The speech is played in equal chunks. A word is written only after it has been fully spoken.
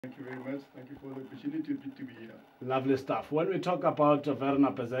Thank you very much. Thank you for the opportunity to be here. Lovely stuff. When we talk about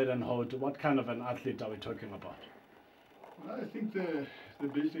Werner Bezuidenhout, what kind of an athlete are we talking about? Well, I think the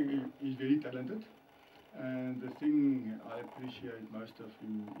best thing is very talented, and the thing I appreciate most of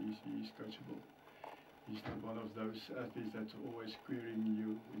him is he is coachable. He's not one of those athletes that's always querying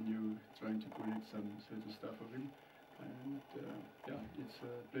you when you're trying to correct some certain stuff of him. And yeah, it's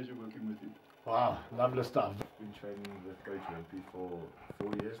a pleasure working with him. Wow, lovely stuff. I've been training with Coach Wimpie for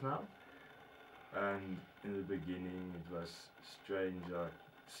 4 years now, and in the beginning it was strange. I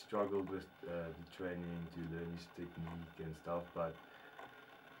struggled with the training to learn his technique and stuff, but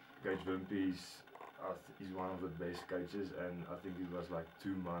Coach Wimpie he's one of the best coaches, and I think it was like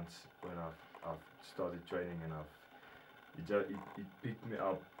 2 months when I've started training, and he picked me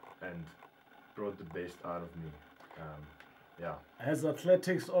up and brought the best out of me. Yeah. Has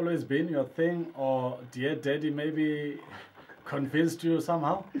athletics always been your thing, or dear daddy maybe convinced you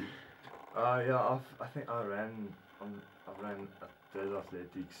somehow? Yeah, I think I ran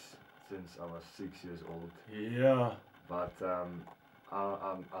athletics since I was 6 years old. Yeah. But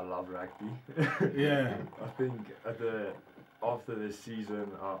I love rugby. Yeah. I think after the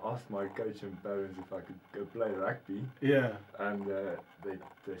season, I asked my coach and parents if I could go play rugby. Yeah. And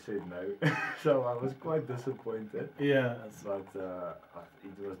they said no. So I was quite disappointed. Yeah. But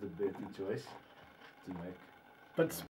it was the better choice to make. But